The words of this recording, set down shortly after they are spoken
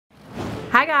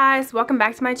Hi guys, welcome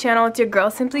back to my channel. It's your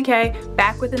girl SimplyKay,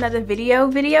 back with another video.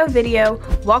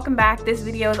 Welcome back. This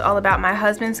video is all about my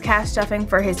husband's cash stuffing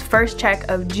for his first check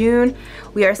of June.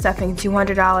 We are stuffing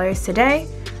 $200 today.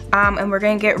 And we're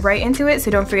gonna get right into it,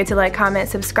 so don't forget to like, comment,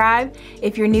 subscribe.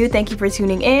 If you're new, thank you for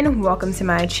tuning in. Welcome to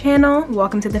my channel,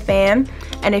 welcome to the fam.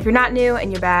 And if you're not new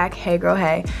and you're back, hey girl,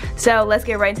 hey. So let's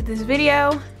get right into this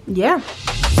video. Yeah.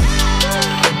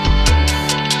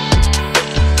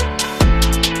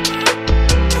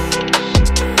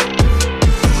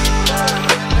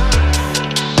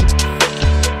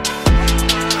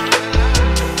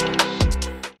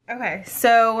 Okay,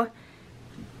 so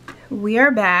we are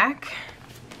back.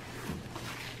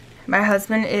 My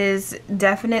husband is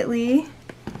definitely,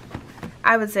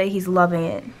 I would say he's loving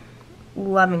it.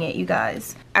 Loving it, you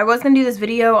guys. I was gonna do this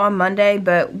video on Monday,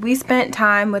 but we spent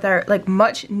time with our,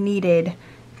 much needed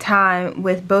time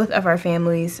with both of our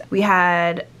families. We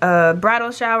had a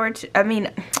bridal shower,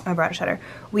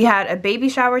 we had a baby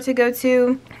shower to go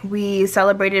to. We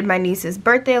celebrated my niece's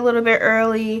birthday a little bit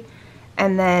early,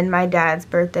 and then my dad's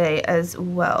birthday as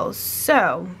well.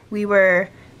 So we were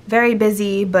very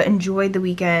busy but enjoyed the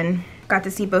weekend. Got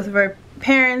to see both of our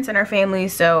parents and our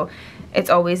families, so it's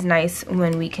always nice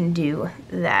when we can do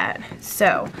that.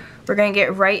 So we're gonna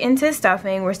get right into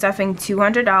stuffing. We're stuffing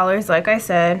 $200, like I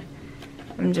said.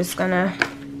 I'm just gonna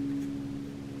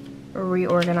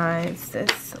reorganize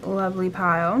this lovely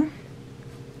pile.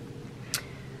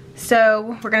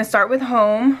 So we're gonna start with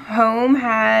home. Home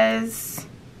has,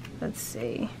 let's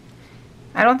see,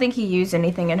 I don't think he used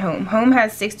anything in home. Home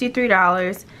has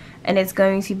 $63 and it's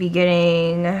going to be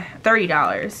getting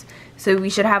 $30. So we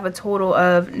should have a total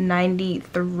of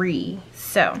 93.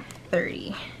 So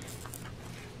 30.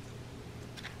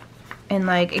 And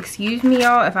excuse me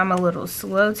y'all if I'm a little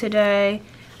slow today.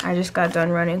 I just got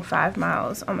done running 5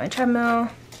 miles on my treadmill,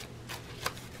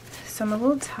 so I'm a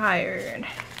little tired.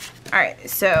 Alright,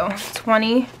 so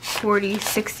 20, 40,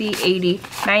 60, 80,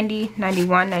 90,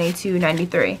 91, 92,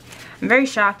 93. I'm very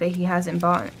shocked that he hasn't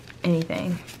bought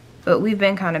anything. But we've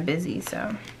been kind of busy,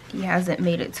 so he hasn't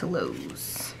made it to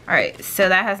Lowe's. Alright, so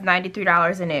that has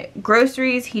 $93 in it.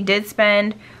 Groceries, he did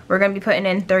spend. We're going to be putting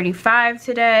in $35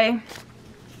 today.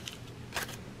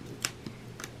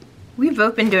 We've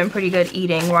both been doing pretty good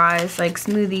eating-wise, like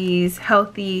smoothies,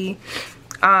 healthy.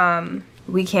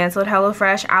 We canceled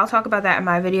HelloFresh. I'll talk about that in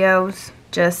my videos.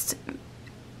 Just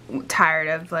tired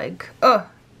of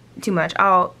too much.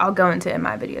 I'll go into it in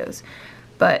my videos.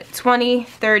 But 20,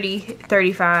 30,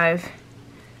 35,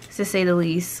 to say the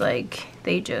least,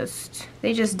 they just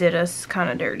did us kind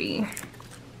of dirty.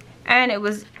 And it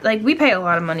was we pay a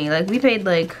lot of money. We paid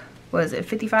what was it,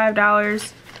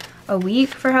 $55 a week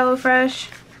for HelloFresh.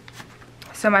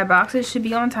 So my boxes should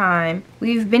be on time.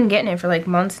 We've been getting it for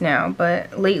months now,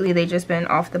 but lately they've just been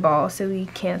off the ball, so we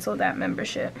canceled that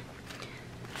membership.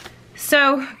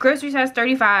 So groceries has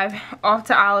 $35. Off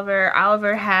to Oliver.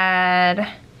 Oliver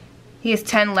he has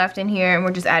 10 left in here, and we're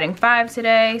just adding 5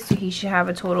 today, so he should have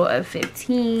a total of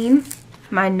 15.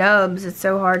 My nubs, it's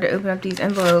so hard to open up these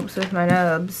envelopes with my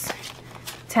nubs.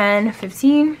 10,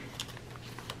 15.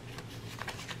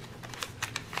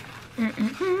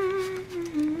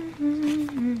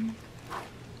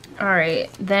 Alright,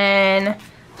 then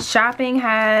shopping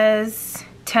has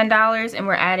 $10 and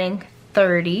we're adding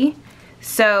 30.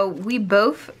 So we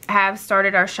both have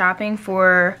started our shopping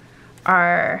for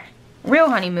our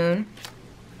real honeymoon,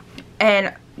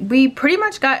 and we pretty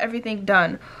much got everything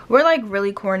done. We're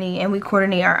really corny and we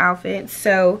coordinate our outfits,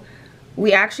 so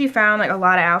we actually found a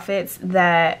lot of outfits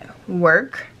that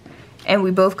work, and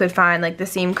we both could find the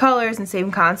same colors and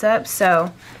same concepts,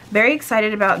 so very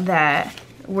excited about that.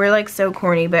 We're so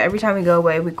corny, but every time we go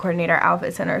away we coordinate our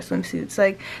outfits and our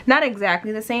swimsuits, not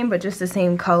exactly the same, but just the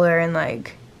same color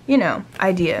and you know,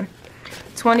 idea.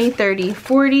 20, 30,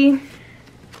 40.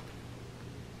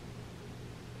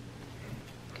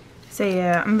 So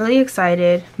yeah, I'm really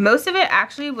excited. Most of it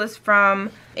actually was from,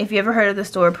 if you ever heard of the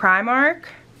store Primark.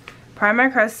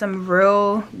 Primark has some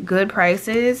real good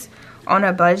prices on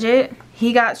a budget.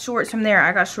 He got shorts from there,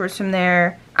 I got shorts from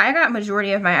there. I got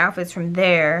majority of my outfits from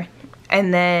there.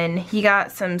 And then he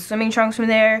got some swimming trunks from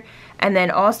there. And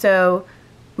then also,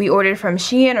 we ordered from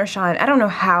Shein or Shine. I don't know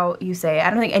how you say it. I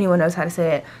don't think anyone knows how to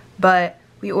say it. But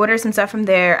we ordered some stuff from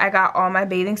there. I got all my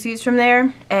bathing suits from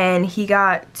there. And he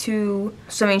got 2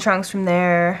 swimming trunks from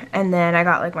there. And then I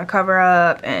got my cover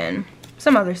up and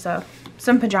some other stuff.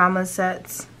 Some pajama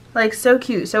sets. So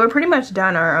cute. So we're pretty much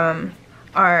done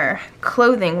our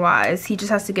clothing wise. He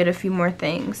just has to get a few more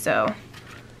things. So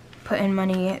putting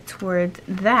money towards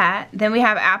that. Then we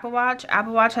have Apple Watch.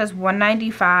 Apple Watch has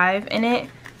 $195 in it.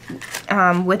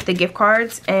 with the gift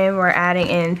cards, and we're adding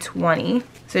in 20.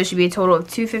 So it should be a total of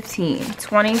 215.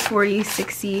 20, 40,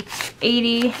 60,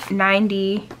 80,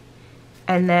 90,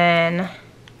 and then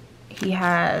he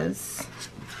has,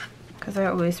 because I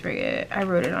always forget, I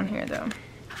wrote it on here though.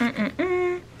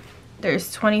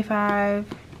 There's 25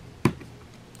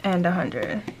 and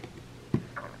 100.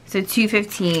 So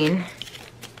 215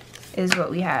 is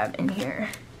what we have in here.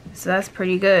 So that's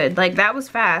pretty good. Like, that was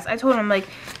fast. I told him, like,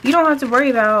 you don't have to worry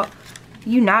about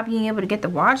you not being able to get the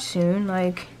watch soon.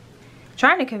 Like,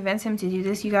 trying to convince him to do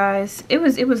this, you guys, it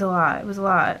was a lot. It was a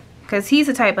lot. Because he's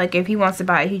the type, like, if he wants to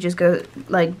buy it, he just goes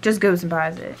and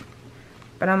buys it.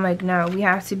 But I'm like, no, we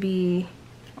have to be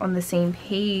on the same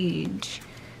page.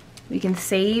 We can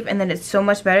save, and then it's so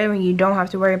much better when you don't have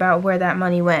to worry about where that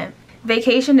money went.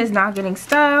 Vacation is not getting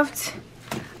stuffed.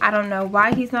 I don't know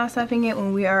why he's not stuffing it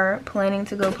when we are planning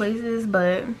to go places,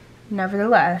 but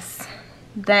nevertheless.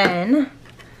 Then,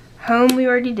 home we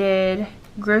already did.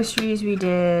 Groceries we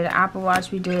did. Apple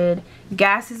Watch we did.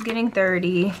 Gas is getting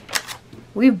 30.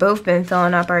 We've both been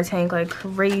filling up our tank like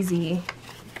crazy.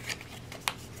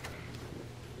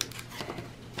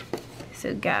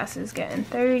 So gas is getting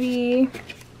 30.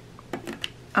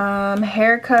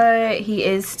 Haircut, he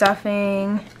is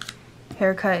stuffing.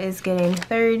 Haircut is getting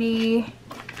 30.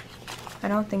 I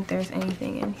don't think there's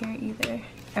anything in here either.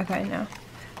 Okay, no.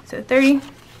 So 30.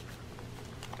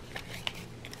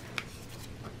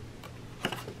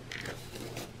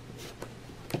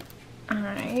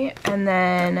 Alright, and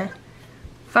then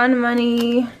fun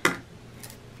money, I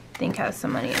think has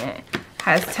some money in it.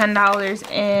 Has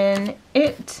 $10 in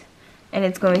it. And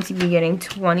it's going to be getting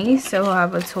 20, so we'll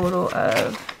have a total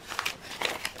of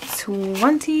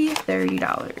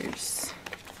 $30.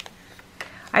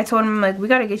 I told him, like, we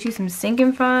gotta get you some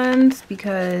sinking funds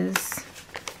because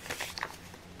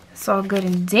it's all good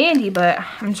and dandy, but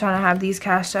I'm trying to have these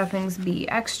cash stuffings be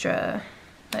extra,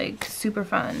 like, super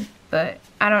fun. But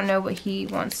I don't know what he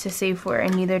wants to save for,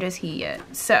 and neither does he yet.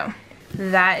 So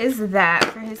that is that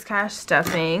for his cash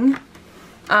stuffing.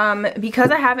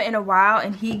 Because I haven't in a while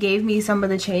and he gave me some of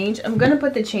the change, I'm gonna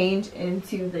put the change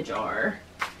into the jar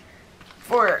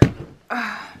for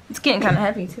it's getting kind of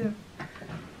heavy too.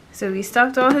 So we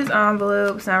stuffed all his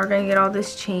envelopes. Now we're gonna get all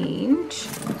this change,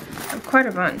 quite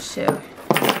a bunch too.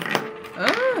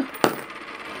 A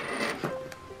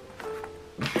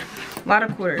lot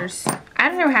of quarters. I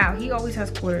don't know how he always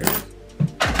has quarters,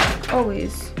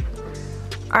 always.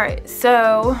 All right,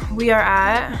 so we are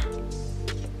at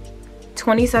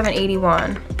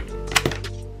 $27.81.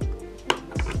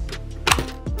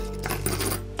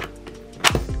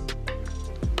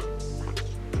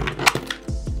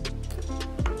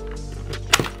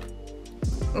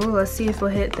 Ooh, let's see if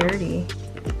we'll hit 30.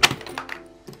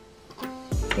 I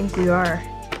think we are.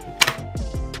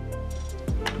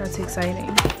 That's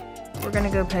exciting. We're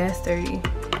gonna go past 30.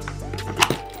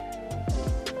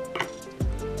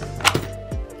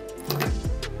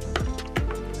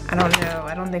 I don't know.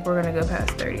 I don't think we're gonna go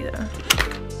past 30 though.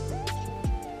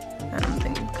 I don't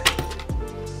think.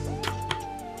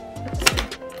 Let's see.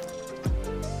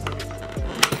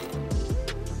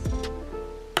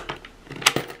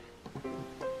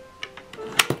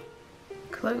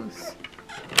 Close.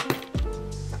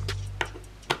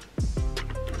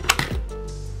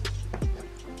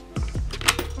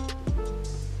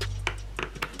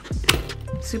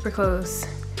 Super close.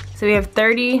 So we have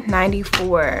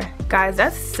 30.94. Guys,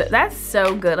 that's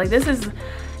so good. Like, this is,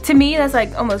 to me, that's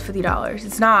like almost $50.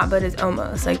 It's not, but it's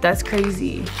almost. Like, that's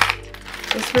crazy.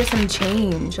 Just for some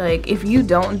change. Like, if you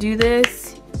don't do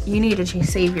this, you need to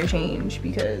save your change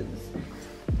because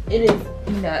it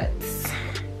is nuts.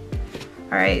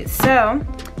 All right, so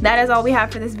that is all we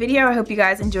have for this video. I hope you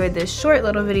guys enjoyed this short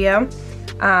little video,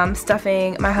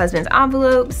 stuffing my husband's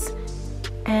envelopes.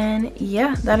 And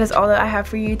yeah, that is all that I have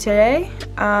for you today.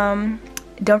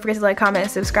 Don't forget to like, comment,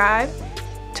 and subscribe.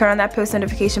 Turn on that post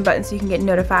notification button so you can get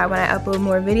notified when I upload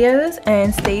more videos.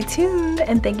 And stay tuned,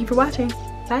 and thank you for watching.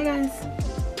 Bye, guys.